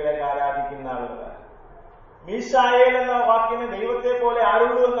ശക്തികളെ ആരാധിക്കുന്ന ആളുകൾ. മീശായേൽ എന്ന വാക്കിന് ദൈവത്തെ പോലെ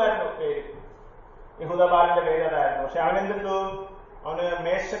ആരുള്ളൂ എന്നായിരുന്നു പേര്. യഹൂദബാലിന്റെ പേര് അതായിരുന്നു. പക്ഷെ അവനെന്തിട്ടു? അവന്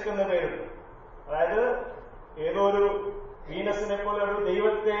മേശക്ക് എന്ന് പേരിട്ടു. അതായത് ഏതോ ഒരു വീനസിനെ പോലെ ഒരു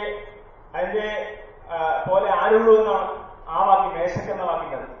ദൈവത്തെ അതിന്റെ പോലെ ആരുള്ളൂ എന്നാണ് ആ വാക്ക്, മേശക്ക് എന്ന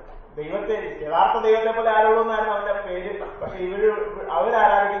വാക്കിന്റെ. ദൈവത്തെ, യഥാർത്ഥ ദൈവത്തെ പോലെ ആരുള്ളൂ എന്നായിരുന്നു അവന്റെ പേര്. പക്ഷെ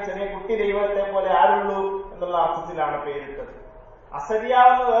അവരാരാധിക്കും ചെറിയ കുട്ടി ദൈവത്തെ പോലെ ആരുള്ളൂ എന്നുള്ള അർത്ഥത്തിലാണ് പേരിട്ടത്.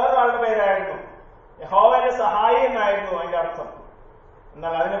 അസരിയാവുന്ന വേറൊരാളുടെ പേരായിരുന്നു. യഹോവയുടെ സഹായി എന്നായിരുന്നു അതിന്റെ അർത്ഥം.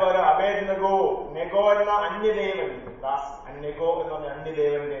 എന്നാൽ അതിന് പകരം അബേദ്നെഗോ, നെഗോ എന്ന അന്യദേവൻ ദാസ്, നെഗോ എന്ന് പറഞ്ഞ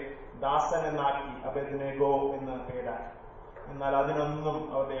അന്യദേവന്റെ ദാസൻ എന്നാക്കി അബേദ്നെഗോ എന്ന് പേരായി. എന്നാൽ അതിനൊന്നും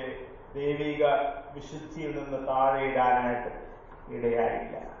അവരുടെ ദൈവിക വിശുദ്ധിയിൽ നിന്ന് താഴെയിടാനായിട്ട്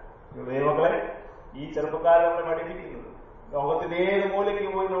ഇടയായില്ല. ദൈവമക്കളെ, ഈ ചെറുപ്പക്കാരെ നമ്മളെ പഠിപ്പിക്കുന്നത് ലോകത്തിന്റെ ഏത് മൂലയ്ക്ക്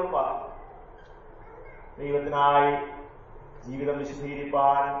പോയി നമ്മൾ പറഞ്ഞു ദൈവത്തിനായി ജീവിതം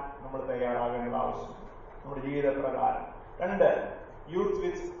വിശദീകരിക്കാൻ നമ്മൾ തയ്യാറാകേണ്ടത് ആവശ്യം. നമ്മുടെ ജീവിത പ്രകാരം. 2, youth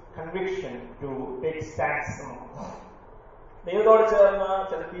with conviction to take stands. ദൈവത്തോട് ചേർന്ന്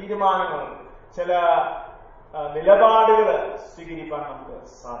ചില തീരുമാനങ്ങൾ, ചില നിലപാടുകൾ സ്വീകരിക്കാൻ നമുക്ക്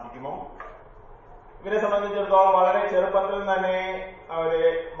സാധിക്കുമോ? ഇവരെ സംബന്ധിച്ചിടത്തോളം വളരെ ചെറുപ്പത്തിൽ തന്നെ അവരെ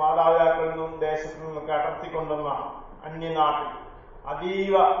മാതാപിതാക്കളിൽ നിന്നും ദേശത്തു നിന്നൊക്കെ അടർത്തിക്കൊണ്ടുവന്നാണ് അന്യനാട്ടിൽ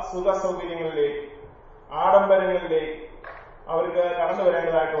അതീവ സുഖ സൗകര്യങ്ങളിലേക്ക്, ആഡംബരങ്ങളിലേക്ക് അവർക്ക് കടന്നു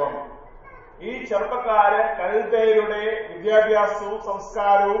വരേണ്ടതായിട്ട് വന്നു. ഈ ചെറുപ്പക്കാര് കൽദയരുടെ വിദ്യാഭ്യാസവും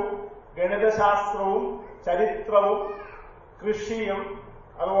സംസ്കാരവും ഗണിതശാസ്ത്രവും ചരിത്രവും കൃഷിയും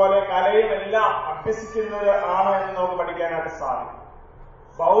അതുപോലെ കലയും എല്ലാം അഭ്യസിക്കുന്നത് ആണ് എന്ന് നമുക്ക് പഠിക്കാനായിട്ട് സാധിക്കും.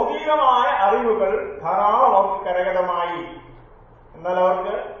 ഭൗതികമായ അറിവുകൾ ധാരാളം അവർക്ക് കരഗതമായി. എന്നാൽ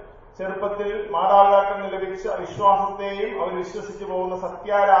അവർക്ക് ചെറുപ്പത്തിൽ മാതാപിതാക്കളിൽ ലഭിച്ച വിശ്വാസത്തെയും അവർ വിശ്വസിച്ചു പോകുന്ന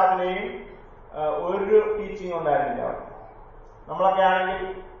സത്യാരാധനയും ഒരു ടീച്ചിങ് ഉണ്ടായിരുന്നില്ല അവർക്ക്. നമ്മളൊക്കെ ആണെങ്കിൽ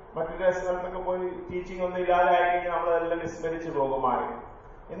മറ്റൊരു സ്ഥലത്തൊക്കെ പോയി ടീച്ചിങ് ഒന്നും ഇല്ലാതെ ആയിക്കഴിഞ്ഞാൽ നമ്മളതെല്ലാം വിസ്മരിച്ചു പോകുമായിരുന്നു.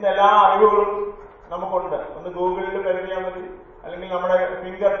 ഇന്ന് എല്ലാ അറിവുകളും നമുക്കുണ്ട്. ഒന്ന് ഗൂഗിളിൽ കരുതിയാൽ മതി, അല്ലെങ്കിൽ നമ്മുടെ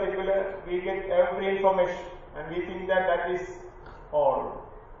finger ടിപ്പില് we get every information and we think that is all.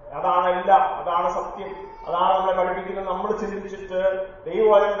 അതാണ് എല്ലാം, അതാണ് സത്യം, അതാണ് നമ്മളെ പഠിപ്പിക്കുന്നത്. നമ്മൾ ചിന്തിച്ചിട്ട്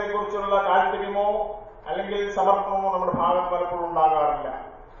ദൈവവചനത്തെ കുറിച്ചുള്ള താല്പര്യമോ അല്ലെങ്കിൽ സമർപ്പണമോ നമ്മുടെ ഭാഗത്ത് പലപ്പോഴും ഉണ്ടാകാറില്ല.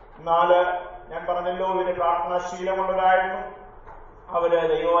 എന്നാല് ഞാൻ പറഞ്ഞല്ലോ, ഇവര് പ്രാർത്ഥനാശീലമുള്ളവരായിരുന്നു. അവര്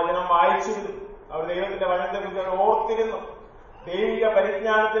ദൈവവചനം വായിച്ചിരുന്നു. അവർ ദൈവത്തിന്റെ വചനത്തെ കുറിച്ച് ഓർത്തിരുന്നു. ദൈവിക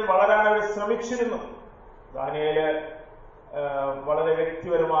പരിജ്ഞാനത്തിൽ വളരാൻ അവർ ശ്രമിച്ചിരുന്നു. ദാനിയേല് വളരെ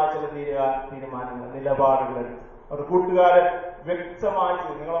വ്യക്തിപരമായ ചില തീരുമാനങ്ങൾ, നിലപാടുകൾ അവർ കൂട്ടുകാരൻ വ്യക്തമായി.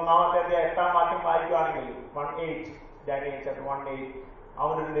 നിങ്ങൾ 1-ാമത്തെ അധ്യായം 8-ാം വാക്യം വായിക്കുകയാണെങ്കിൽ 1:8, ഡാനിയേൽ ചാപ്റ്റർ 1:8,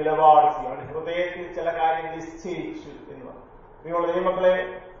 അവനൊരു നിലപാട് ചെയ്യും. അവന്റെ ഹൃദയത്തിൽ ചില കാര്യം നിശ്ചയിച്ചു എന്ന് പറഞ്ഞു. നിങ്ങളുടെ ദൈവമക്കളെ,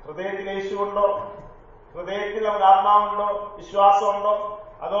 ഹൃദയത്തിൽ യേശുണ്ടോ? ഹൃദയത്തിൽ നമുക്ക് ആത്മാവുണ്ടോ? വിശ്വാസമുണ്ടോ?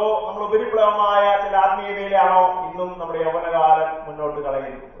 അതോ നമ്മൾ ഉപരിപ്ലവമായ ചില ആത്മീയതയിലാണോ ഇന്നും നമ്മുടെ യൗവനകാലം മുന്നോട്ട്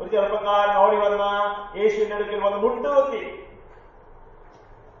കളയുന്നത്? ഒരു ചെറുപ്പക്കാരൻ ഓടി വന്ന യേശുവിന്റെ അടുക്കൽ വന്ന് മുട്ടുകുത്തി.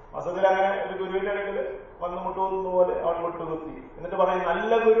 വസതിൽ അങ്ങനെ ഒരു ഗുരുവിന്റെ അടുക്കൽ വന്ന് മുട്ടുകുത്തുന്ന പോലെ അവൻ മുട്ടുകുത്തി. എന്നിട്ട് പറയും,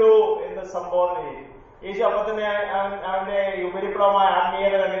 നല്ല ഗുരു എന്ന് സംബോധന ചെയ്യും. യേശു അപ്പൊ തന്നെ അവന്റെ ഉപരിപ്ലവമായ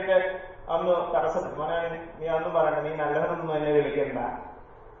ആത്മീയത കണ്ടിട്ട് അന്ന് തടസ്സപ്പെട്ടു. മോനെ, നീ അതൊന്നും പറയണ്ട, നീ നല്ലവനൊന്നും എന്നെ വിളിക്കണ്ട,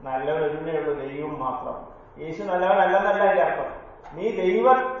 നല്ലവൻ ഒരുമേ ഉള്ളൂ, ദൈവം മാത്രം. യേശു നല്ലവനല്ലെന്നല്ല ഇതിന്റെ അർത്ഥം. നീ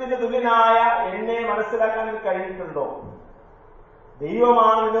ദൈവത്തിന് തുല്യനായ എന്നെ മനസ്സിലാക്കാൻ കഴിഞ്ഞിട്ടുണ്ടോ?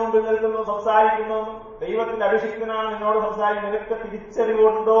 ദൈവമാണ് നിന്റെ മുമ്പിൽ നിൽക്കുന്നു, സംസാരിക്കുന്നു, ദൈവത്തിന്റെ അഭിഷിക്തനാണ് നിന്നോട് സംസാരിക്കുന്നത്, നിനക്ക്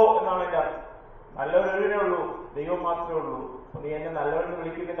തിരിച്ചറിവുണ്ടോ എന്നാണ് എന്റെ അർത്ഥം. നല്ലവൻ ഒരുവനേ ഉള്ളൂ, ദൈവം മാത്രമേ ഉള്ളൂ. അപ്പൊ നീ എന്നെ നല്ലവൻ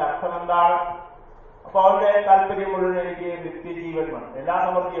വിളിക്കുന്നതിന്റെ അർത്ഥം എന്താണ്? അപ്പൊ അവന്റെ താല്പര്യം മുഴുവൻ എനിക്ക് നിത്യജീവൻ വേണം, എല്ലാ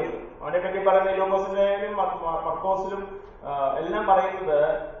സമൃദ്ധിയുണ്ട്. അവനെ പറ്റി പറയുന്ന ലൂക്കോസിലും മർക്കോസിലും എല്ലാം പറയുന്നത്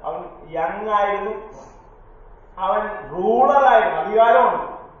അവൻ യങ് ആയിരുന്നു, അവൻ റൂളറായിരുന്നു, അധികാരമുണ്ട്,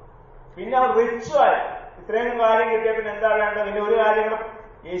 പിന്നെ അവൻ റിച്ചുമായി. ഇത്രയും കാര്യം കിട്ടിയ പിന്നെ എന്താ വേണ്ടത്? പിന്നെ ഒരു കാര്യങ്ങളും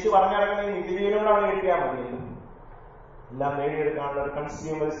യേശു പറഞ്ഞു നടക്കുന്നത് നിത്യജീവനോട് അവന് കിട്ടിയാൽ മതിയല്ലോ. എല്ലാം നേടിയെടുക്കാനുള്ള ഒരു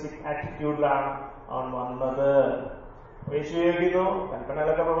കൺസ്യൂമറിസ്റ്റിക് ആറ്റിറ്റ്യൂഡിലാണ് അവൻ വന്നത്. യേശു ചോദിക്കുന്നു,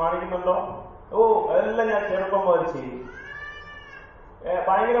 കൽപ്പനകളൊക്കെ പ്രമാണിക്കുന്നുണ്ടോ? ഓ, അതെല്ലാം ഞാൻ ചെറുപ്പം പോലെ ചെയ്യും.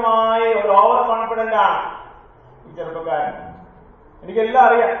 ഭയങ്കരമായ ഒരു ഓവർ കോൺഫിഡന്റ് ആണ് ഈ ചെറുപ്പക്കാരൻ. എനിക്കെല്ലാം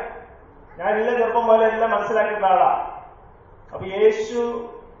അറിയാം, ഞാൻ എല്ലാം ചെറുപ്പം പോലെ എല്ലാം മനസ്സിലാക്കിയിട്ടുള്ള ആളാ. അപ്പൊ യേശു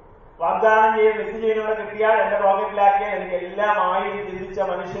വാഗ്ദാനം ചെയ്ത് നിത്യജീവനോടെ കിട്ടിയാൽ എന്റെ പോക്കറ്റിലാക്കിയാൽ എനിക്ക് എല്ലാം ആയി ചിന്തിച്ച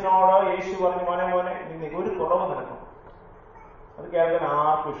മനുഷ്യനോട് യേശു പറഞ്ഞു, മോനെ നിന്നെ ഒരു കുറവ് നടക്കും. അത് കേൾക്കാൻ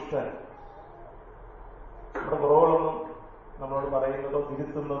ആർക്കും ഇഷ്ടമല്ല. നമ്മുടെ കുറവുകളൊന്നും നമ്മളോട് പറയുന്നതോ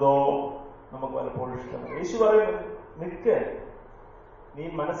തിരുത്തുന്നതോ നമുക്ക് പലപ്പോഴും ഇഷ്ടമല്ല. യേശു പറയുന്നത്, നിൽക്ക്, നീ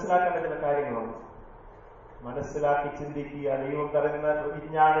മനസ്സിലാക്കേണ്ട ചില കാര്യങ്ങളുണ്ട്, മനസ്സിലാക്കി ചിന്തിക്കുക. ദൈവം തരുന്ന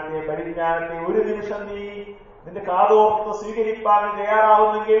പരിജ്ഞാനത്തെ ഒരു നിമിഷം നീ നിന്റെ കാതോർത്ത് സ്വീകരിപ്പാൻ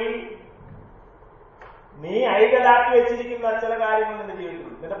തയ്യാറാവുന്നെങ്കിൽ നീ ഐഡലാക്കി വെച്ചിരിക്കുന്ന ചില കാര്യങ്ങൾ നിന്റെ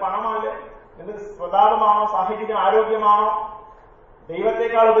ജീവിതത്തിൽ, നിന്റെ പണമല്ലേ, നിന്റെ പ്രതാപമാണോ, സാഹചര്യം, ആരോഗ്യമാണോ,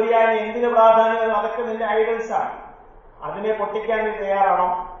 ദൈവത്തെക്കാൾ ഉപരിയായ നീ എന്തിന് പ്രാധാന്യം, അതൊക്കെ നിന്റെ ഐഡൽസാണ്. അതിനെ പൊട്ടിക്കാൻ നീ തയ്യാറാണോ?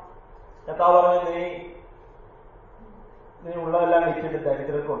 കർത്താവ് പറഞ്ഞു, നീ ഉള്ളതെല്ലാം വെച്ചിട്ട്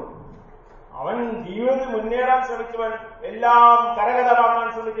ദരിദ്രർക്കുണ്ട്. അവൻ ജീവിതത്തിൽ മുന്നേറാൻ ശ്രമിച്ചവൻ, എല്ലാം കരകതമാക്കാൻ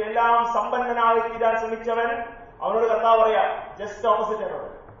ശ്രമിച്ചു, എല്ലാം സമ്പന്നനായി തീരാൻ ശ്രമിച്ചവൻ, അവനോട് കർത്താവ് പറയാ ജസ്റ്റ് ഓപ്പോസിറ്റ് ആണ്.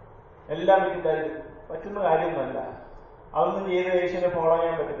 എല്ലാം ഇതിന്റെ പറ്റുന്ന കാര്യമൊന്നുമല്ല. അതൊന്നും ചെയ്ത് യേശുവിനെ ഫോളോ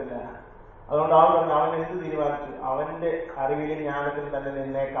ചെയ്യാൻ പറ്റത്തില്ല. അതുകൊണ്ട് അവൻ പറഞ്ഞു, അവൻ എന്ത് തീരുമാനിച്ചു? അവന്റെ അറിവിലും ജ്ഞാനത്തിലും തന്നെ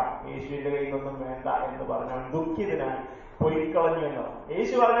നിന്നേക്കാം, യേശുവിന്റെ കയ്യിലൊന്നും വേണ്ട എന്ന് പറഞ്ഞു. അവൻ ദുഃഖിതനായി പൊയ്ക്കളഞ്ഞു എന്നോ.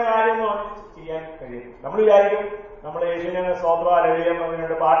 യേശു പറഞ്ഞ കാര്യമൊന്നും അവൻ ചെയ്യാൻ കഴിയും. നമ്മൾ വിചാരിക്കും നമ്മൾ യേശുവിനെ സ്തോത്രം അലഴിയും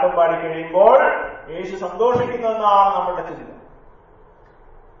അതിനോട് പാട്ടും പാടി കഴിയുമ്പോൾ യേശു സന്തോഷിക്കുന്നതെന്നാണ് നമ്മളുടെ ചിന്ത.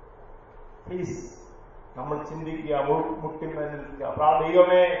 പ്ലീസ്, നമ്മൾ ചിന്തിക്കുക, മുട്ടിന്മേൽ നിൽക്കുക.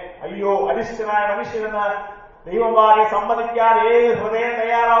 ദൈവമേ, അയ്യോ അരിഷ്ടനായ മനുഷ്യനെന്ന് ദൈവം വാങ്ങി സമ്മതിക്കാൻ ഏത് ഹൃദയം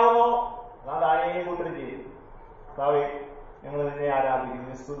തയ്യാറാവുമോ അതായത് കൂട്ടരും ചെയ്തു. കർത്താവേ, ഞങ്ങൾ നിന്നെ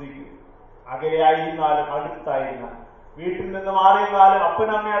ആരാധിക്കുന്നു, സ്തുതിക്കും. അകലെയായിരുന്നാലും അടുത്തായിരുന്നാലും, വീട്ടിൽ നിന്ന് മാറിയിരുന്നാലും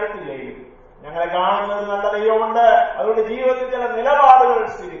അപ്പനമ്മ അടുത്തില്ലേലും ഞങ്ങളെ കാണുന്നത് നല്ല ദൈവമുണ്ട്. അതുകൊണ്ട് ജീവിതത്തിൽ ചില നിലപാടുകൾ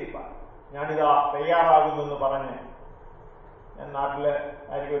സ്വീകരിക്കാൻ ഞാനിതാ തയ്യാറാകുമെന്ന് പറഞ്ഞ് ഞാൻ നാട്ടില്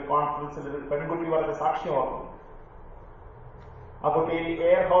ആയിരിക്കും ഒരു കോൺഫറൻസിൽ ഒരു പെൺകുട്ടി പറഞ്ഞ സാക്ഷ്യം ഓർക്കുന്നു. ആ കുട്ടി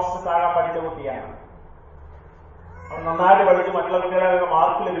എയർ ഹോസ്റ്റസ് ആകാൻ പഠിച്ച കുട്ടിയാണ്. അവൾ നന്നായിട്ട് പഠിച്ചു, മറ്റുള്ള കുട്ടികളെ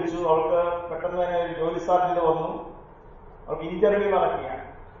മാർക്ക് ലഭിച്ചു. അവൾക്ക് പെട്ടെന്ന് തന്നെ ഒരു ജോലി സാധ്യത വന്നു. അവൾക്ക് ഇന്റർവ്യൂ നടക്കുകയാണ്.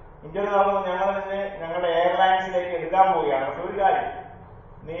 ഇന്റർവ്യൂ നടക്കുമ്പോൾ ഞങ്ങൾ തന്നെ ഞങ്ങളുടെ എയർലൈൻസിലേക്ക് എടുക്കാൻ പോവുകയാണ്. പക്ഷെ ഒരു കാര്യം,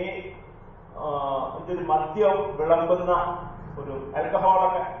 നീ ഇതൊരു മദ്യം വിളമ്പുന്ന ഒരു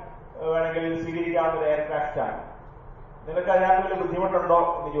ആൽക്കഹോളൊക്കെ വേണമെങ്കിൽ സ്വീകരിക്കാവുന്ന ഒരു എയർക്രാഫ്റ്റ് ആണ്. നിനക്ക് അതിനകത്ത് വലിയ ബുദ്ധിമുട്ടുണ്ടോ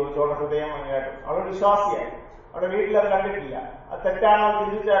എന്ന് ചോദിച്ചു. അവളുടെ ഹൃദയം ഭയങ്കരമായിട്ട്, അവളൊരു വിശ്വാസിയായി. അവിടെ വീട്ടിലത് കണ്ടിട്ടില്ല. അത് തെറ്റാണോ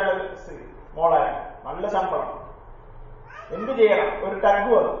ചിന്തിച്ചാലുള്ള മോളായി, നല്ല ശമ്പളം, എന്ത് ചെയ്യണം? ഒരു ടഗ്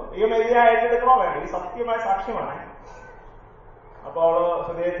വന്നു. ദൈവമെതിരെ ഏറ്റെടുക്കണോ വേണ്ട, ഈ സത്യമായ സാക്ഷ്യമാണ്. അപ്പൊ അവള്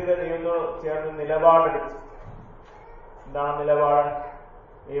ഹൃദയത്തിലെ ദൈവത്തോട് ചേർന്ന് നിലപാടെടുത്തു. എന്താണ് നിലപാട്?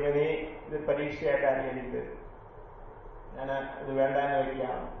 ദൈവമേ, ഇത് പരീക്ഷയായിട്ടാണ് എനിക്ക്, ഞാൻ ഇത് വേണ്ടെന്ന്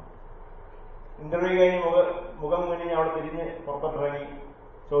വയ്ക്കുകയാണ്. ഇന്റർവ്യൂ കഴിഞ്ഞ് മുഖം കുഞ്ഞിഞ്ഞ് അവിടെ തിരിഞ്ഞ് പുറത്തോട്ടിറങ്ങി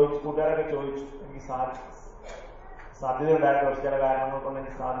ചോദിച്ചു. കൂട്ടുകാരൊക്കെ ചോദിച്ചു, എനിക്ക് സാധ്യത ഉണ്ടായിരുന്നു, പക്ഷെ ചില കാരണങ്ങൾ കൊണ്ട്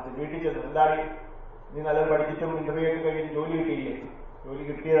എനിക്ക് സാധിച്ചു. വീട്ടിൽ ചെന്നു, എന്താണ് നീ നല്ലത് പഠിച്ചിട്ടും ഇന്റർവ്യൂ ഒക്കെ കഴിഞ്ഞ് ജോലി കിട്ടിയില്ലേ? ജോലി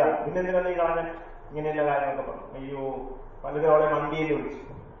കിട്ടിയതാണ്, പിന്നെന്തിനാ നീ കളഞ്ഞ? ഇങ്ങനെയുള്ള കാര്യങ്ങളൊക്കെ പറഞ്ഞു. അയ്യോ, പലരും അവളെ മണ്ടിയെന്ന് വിളിച്ചു.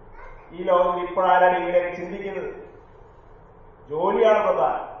 ഈ ലോകത്തിൽ ഇപ്പോഴാരാണ് ഇങ്ങനെയൊക്കെ ചിന്തിക്കുന്നത്? ജോലിയാണ്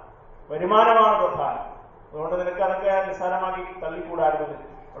പ്രധാനം, വരുമാനമാണ് പ്രധാനം. അതുകൊണ്ട് നിനക്ക് അതൊക്കെ നിസ്സാരമാക്കി തള്ളിക്കൂടായിരുന്നു.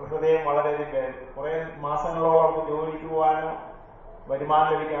 അവളുടെ ഹൃദയം വളരെയധികം കുറെ മാസങ്ങളോളം അവൾക്ക് ജോലിക്ക് പോകാനോ വരുമാനം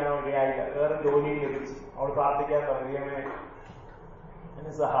ലഭിക്കാനോ ഇടയായില്ല. വേറെ ജോലിയും ലഭിച്ചു. അവൾ പ്രാർത്ഥിക്കാൻ തുടങ്ങി,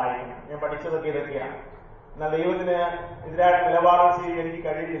 എന്നെ സഹായിക്കണം, ഞാൻ പഠിച്ചതൊക്കെ ഇതൊക്കെയാണ്, എന്നാൽ ദൈവത്തിന് എതിരായിട്ട് നിലപാടുകൾ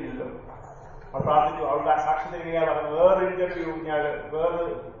സ്വീകരിക്കാൻ കഴിയുന്നില്ലല്ലോ. അവൾ പ്രാർത്ഥിച്ചു. അവളുടെ സാക്ഷ്യത്തിരിക്കാൻ പറഞ്ഞു. വേറൊരു ഇന്റർവ്യൂ ഞാൻ വേറൊരു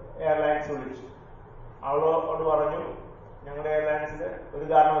എയർലൈൻസ് വിളിച്ചു. അവളോട് പറഞ്ഞു, ഞങ്ങളുടെ എയർലൈൻസിൽ ഒരു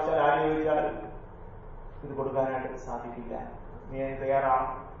കാരണവശാൽ ആര് ചോദിച്ചാൽ ഇത് കൊടുക്കാനായിട്ട് സാധിക്കില്ല, നീ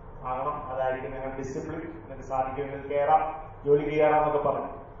തയ്യാറാകണം, അതായിരിക്കും ഞങ്ങൾ ഡിസിപ്ലിൻ, നിനക്ക് സാധിക്കുമെങ്കിൽ കയറാം, ജോലിക്ക് കയറാമെന്നൊക്കെ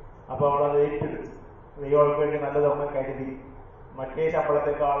പറഞ്ഞു. അപ്പോൾ അവളത് ഏറ്റെടുത്തു. ദൈവങ്ങൾക്ക് വേണ്ടി നല്ലതൊക്കെ കരുതി മറ്റേ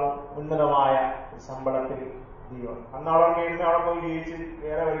ശമ്പളത്തെക്കാളും ഉന്നതമായ ഒരു ശമ്പളത്തിൽ ദൈവം അന്ന് അവൾക്ക് ഇരുന്ന് അവിടെ പോയി ജീവിച്ച്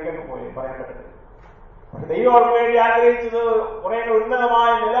വേറെ വഴിക്കൊക്കെ പോയി പറയാൻ പറ്റത്തില്ല. പക്ഷെ ദൈവം അവൾക്ക് വേണ്ടി ആഗ്രഹിച്ചത് കുറെ ഉന്നതമായ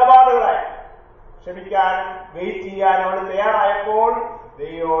നിലപാടുകളായി. ക്ഷമിക്കാനും വെയിറ്റ് ചെയ്യാനും അവൾ തയ്യാറായപ്പോൾ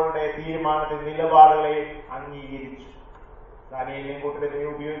ദൈവങ്ങളുടെ തീരുമാനത്തിൽ നിലപാടുകളെ അംഗീകരിച്ചു. ദാനിയേലിനെയും കൂട്ടരെ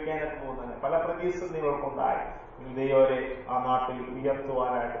ദൈവം ഉപയോഗിക്കാനൊക്കെ പോകുന്നത് പല പ്രതിസന്ധികൾക്കുണ്ടായി. ദൈവരെ ആ നാട്ടിൽ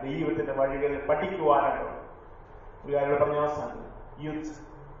ഉയർത്തുവാനായിട്ട്, ദൈവത്തിന്റെ വഴികളിൽ പഠിക്കുവാനായിട്ട് ഒരു കാര്യം പറഞ്ഞ അവസാനം youth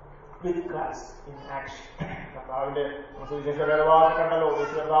with Christ in action. കർത്താവിന്റെ സുവിശേഷവാദം കണ്ടല്ലോ.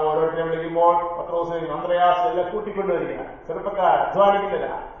 കർത്താവ് ഓരോരുത്തരെ വിളിക്കുമ്പോൾ പത്രോസ്, അന്ത്രയാസ് എല്ലാം കൂട്ടിക്കൊണ്ടുവരിക. ചെറുപ്പക്കാർ അധ്വാനിക്കുന്നില്ല,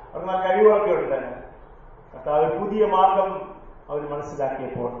 അവർ നല്ല കഴിവുകളൊക്കെ ഉണ്ട്. കർത്താവ് പുതിയ മാർഗം അവർ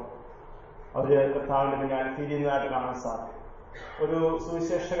മനസ്സിലാക്കിയപ്പോൾ അവര് കർത്താവിന്റെ പിന്നാലെ തിരിയുന്നതായിട്ട് കാണാൻ സാധിക്കും. ഒരു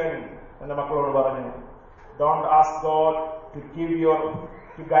സുവിശേഷകൻ എന്റെ മക്കളോട് പറഞ്ഞു, don't ask God to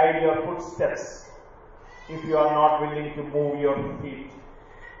guide your footsteps if you are not willing to move your feet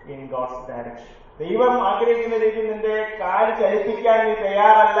in God's direction. ദൈവം ആഗ്രഹിക്കുന്ന രീതിയിൽ നിന്റെ കാല് ചലിപ്പിക്കാൻ നീ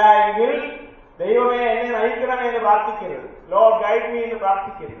തയ്യാറല്ല എങ്കിൽ ദൈവമേ എന്നെ നയിക്കണമേ എന്ന് പ്രാർത്ഥിക്കരുത്. ലോർഡ് ഗൈഡ് മീ എന്ന്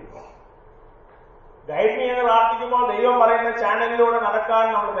പ്രാർത്ഥിക്കരുത്. ഗൈഡ് മീ എന്ന് പ്രാർത്ഥിക്കുമ്പോൾ ദൈവം പറയുന്ന ചാനലിലൂടെ നടക്കാൻ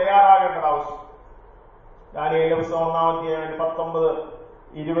നമ്മൾ തയ്യാറാകേണ്ടത് ആവശ്യം. ദാനിയേലിന്റെ പുസ്തകം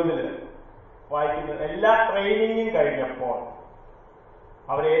 19:19-20 വായിക്കുന്നത്, എല്ലാ ട്രെയിനിങ്ങും കഴിഞ്ഞപ്പോൾ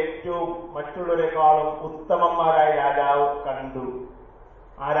അവരെ ഏറ്റവും മറ്റുള്ളവരെക്കാളും ഉത്തമന്മാരായി രാജാവ് കണ്ടു.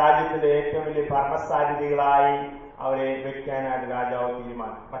 ആ രാജ്യത്തിന്റെ ഏറ്റവും വലിയ ഭരണസാരഥികളായി അവരെ വെക്കാനായിട്ട് രാജാവ്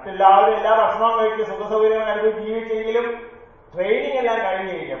തീരുമാനം. മറ്റെല്ലാവരും എല്ലാ ഭക്ഷണവും കഴിച്ച് സുഖസൗകര്യങ്ങൾ അനുഭവിച്ച് ജീവിച്ചെങ്കിലും ട്രെയിനിങ് എല്ലാം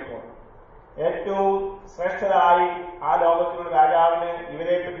കഴിഞ്ഞു കഴിഞ്ഞപ്പോൾ ഏറ്റവും ശ്രേഷ്ഠരായി ആ ലോകത്തിലുള്ള രാജാവിന്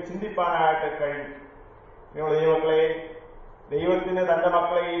ഇവരെ പറ്റി ചിന്തിപ്പാനായിട്ട് കഴിഞ്ഞു. ദൈവമക്കളെ, ദൈവത്തിന് തന്റെ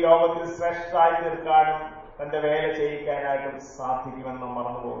മക്കളെ ഈ ലോകത്തിൽ ശ്രേഷ്ഠരായി തീർക്കാനും തന്റെ വേല ചെയ്യിക്കാനായിട്ടും സാധിക്കുമെന്നും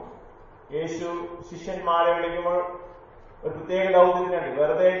മറന്നുപോകും. യേശു ശിഷ്യന്മാരെ വിളിക്കുമ്പോൾ ഒരു പ്രത്യേക ദൗത്യത്തിനുണ്ട്.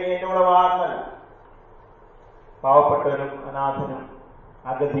 വെറുതെ എന്റെ കൂടെ വാർന്നല്ല, പാവപ്പെട്ടവരും അനാഥനും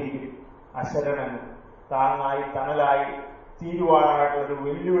അഗതിക്കും അശരണനും താങ്ങായി തണലായി തീരുവാനായിട്ടുള്ള ഒരു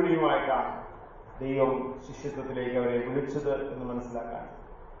വെല്ലുവിളിയുമായിട്ടാണ് ദൈവം ശിഷ്യത്വത്തിലേക്ക് അവരെ വിളിച്ചത് എന്ന് മനസ്സിലാക്കാൻ.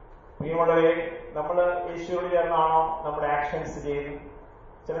 പ്രിയമുള്ളവരെ, നമ്മൾ യേശുവോട് ചേർന്നാണോ നമ്മുടെ ആക്ഷൻസ് ചെയ്യുന്നത്?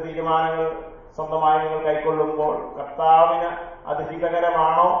 ചില തീരുമാനങ്ങൾ സ്വന്തമായി നിങ്ങൾ കൈക്കൊള്ളുമ്പോൾ കർത്താവിന് അത്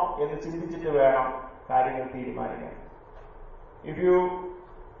ഹിതകരമാണോ എന്ന് ചിന്തിച്ചിട്ട് വേണം കാര്യങ്ങൾ തീരുമാനിക്കാൻ. If you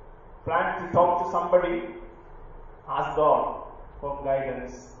plan to talk to somebody, ask God four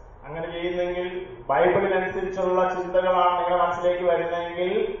guidance. അങ്ങനെ ചെയ്യുന്നെങ്കിൽ ബൈബിളിനനുസരിച്ചുള്ള ചിന്തകളാണ് നിങ്ങളുടെ മനസ്സിലേക്ക്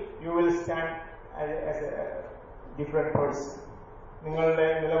വരുന്നതെങ്കിൽ you will stand as A different person. നിങ്ങളുടെ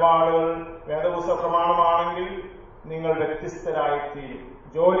നിലപാടുകൾ വേദപുസ്തക പ്രമാണമാണെങ്കിൽ നിങ്ങൾ വ്യത്യസ്തരായിത്തീരും.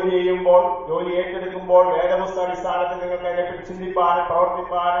 ജോലി ചെയ്യുമ്പോൾ, ജോലി ഏറ്റെടുക്കുമ്പോൾ വേദപുസ്തക അടിസ്ഥാനത്തിൽ നിങ്ങൾക്ക് അതിനെപ്പറ്റി ചിന്തിപ്പാനും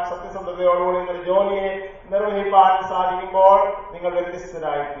പ്രവർത്തിപ്പാനും സത്യസന്ധതയോടുകൂടി നിങ്ങൾ ജോലിയെ നിർവഹിപ്പാനും സാധിക്കുമ്പോൾ നിങ്ങൾ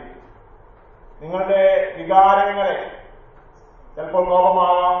വ്യത്യസ്തരായിത്തീരും. നിങ്ങളുടെ വികാരങ്ങളെ, ചിലപ്പോൾ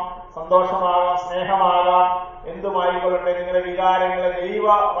കോപമാകാം, സന്തോഷമാകാം, സ്നേഹമാകാം, എന്തുമായിക്കൊള്ളട്ടെ, നിങ്ങളുടെ വികാരങ്ങളെ ദൈവ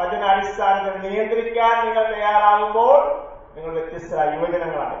വചനാടിസ്ഥാനത്തിൽ നിയന്ത്രിക്കാൻ നിങ്ങൾ തയ്യാറാകുമ്പോൾ നിങ്ങൾ വ്യത്യസ്തരായ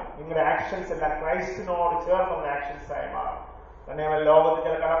യുവജനങ്ങളാണ്. നിങ്ങളുടെ ആക്ഷൻസ് എല്ലാം ക്രൈസ്റ്റിനോട് ചേർന്നുള്ള ആക്ഷൻസ് ആയി മാറും. തന്നെയുമല്ല, ലോകത്തിൽ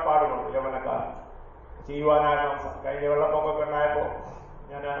ചില കടപ്പാടുകളുണ്ട് യൗവനക്കാർ ചെയ്യുവാനായിട്ട്. കഴിഞ്ഞ വെള്ളപ്പൊക്കമൊക്കെ ഉണ്ടായപ്പോൾ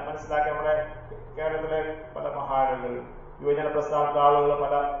ഞാൻ മനസ്സിലാക്കി, നമ്മുടെ കേരളത്തിലെ പല മഹാനഗരങ്ങളും യുവജന പ്രസ്ഥാനത്തിലെ ആളുകൾ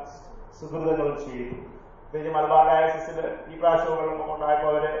പല സുഹൃത്തുക്കളും ചെയ്തു. പ്രത്യേകിച്ച് മലബാർ ഡയസിൽ ഈ പ്രാവശ്യം വെള്ളപ്പൊക്കം ഉണ്ടായപ്പോൾ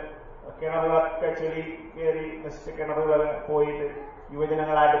അവര് കിണറുകളൊക്കെ ചെളി കയറി നശിച്ച കിണറുകൾ പോയിട്ട്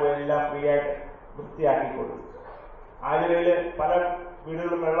യുവജനങ്ങളായിട്ട് പോയി എല്ലാം ഫ്രീ ആയിട്ട് വൃത്തിയാക്കിക്കൊടുത്തു. ആലുവയില് പല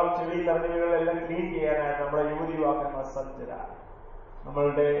വീടുകളും വെള്ളം ചെളി നിറഞ്ഞ വീടുകളെല്ലാം ക്ലീൻ ചെയ്യാനായിട്ട് നമ്മുടെ യുവതിയുവാക്കന്മാർ സജ്ജരാണ്.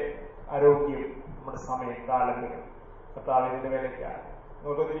 നമ്മളുടെ ആരോഗ്യം, നമ്മുടെ സമയം, താലന്തുകൾ കർത്താവിന്റെ വേലയ്ക്കാണ്.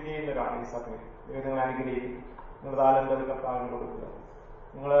 നിങ്ങൾക്ക് ഒത്തിരി ചെയ്യുന്നവരാണ് ഈ സമയം. നിങ്ങൾ അനുഗ്രഹിക്കും. നിങ്ങൾ താലന്തുകൾ കർത്താവിന് കൊടുക്കുക.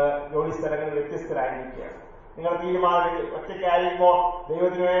 നിങ്ങൾ ജോലി സ്ഥലങ്ങളിൽ വ്യത്യസ്തരായിരിക്കുക. നിങ്ങൾ തീരുമാനം ഒറ്റയ്ക്കായിരിക്കുമ്പോൾ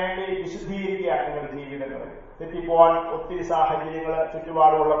ദൈവത്തിന് വേണ്ടി വിശുദ്ധീകരിക്കുക നിങ്ങളുടെ ജീവിതങ്ങൾ. തെറ്റിപ്പോവാൻ ഒത്തിരി സാഹചര്യങ്ങൾ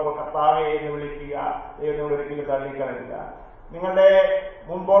ചുറ്റുപാടുള്ളപ്പോൾ കർത്താവേ എന്ന് വിളിക്കുക. ദൈവത്തിനോട് ഒരിക്കലും തള്ളിക്കളയില്ല. നിങ്ങളുടെ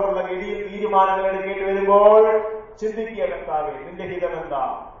മുൻപോട്ടുള്ള ഗതിയിൽ തീരുമാനങ്ങൾ എടുക്കേണ്ടി വരുമ്പോൾ ചിന്തിക്കുക, കർത്താവേ നിന്റെ ഹിതം എന്താ?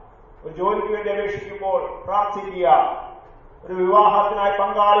 ഒരു ജോലിക്ക് വേണ്ടി അപേക്ഷിക്കുമ്പോൾ പ്രാർത്ഥിക്കുക. ഒരു വിവാഹത്തിനായി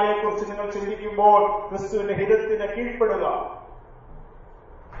പങ്കാളിയെ കുറിച്ച് നിങ്ങൾ ചിന്തിക്കുമ്പോൾ ക്രിസ്തുവിന്റെ ഹിതത്തിന് കീഴ്പ്പെടുക.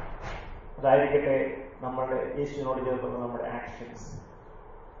 അതായിരിക്കട്ടെ നമ്മളുടെ യേശുവിനോട് ചേർക്കുന്ന നമ്മുടെ ആക്ഷൻസ്.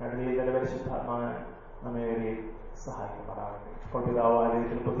 ദൈവത്തിന്റെ പരിശുദ്ധാത്മാവിനെ നമ്മെ വരെ സഹായിക്കുമാറാകട്ടെ. ഇപ്പോൾ പിതാവായ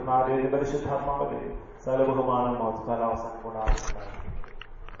ദൈവത്തിന് പുത്രനായ ദൈവത്തിന്റെ പരിശുദ്ധാത്മാവിന്റെ സകല ബഹുമാനം അവസാനം കൊണ്ടാകും.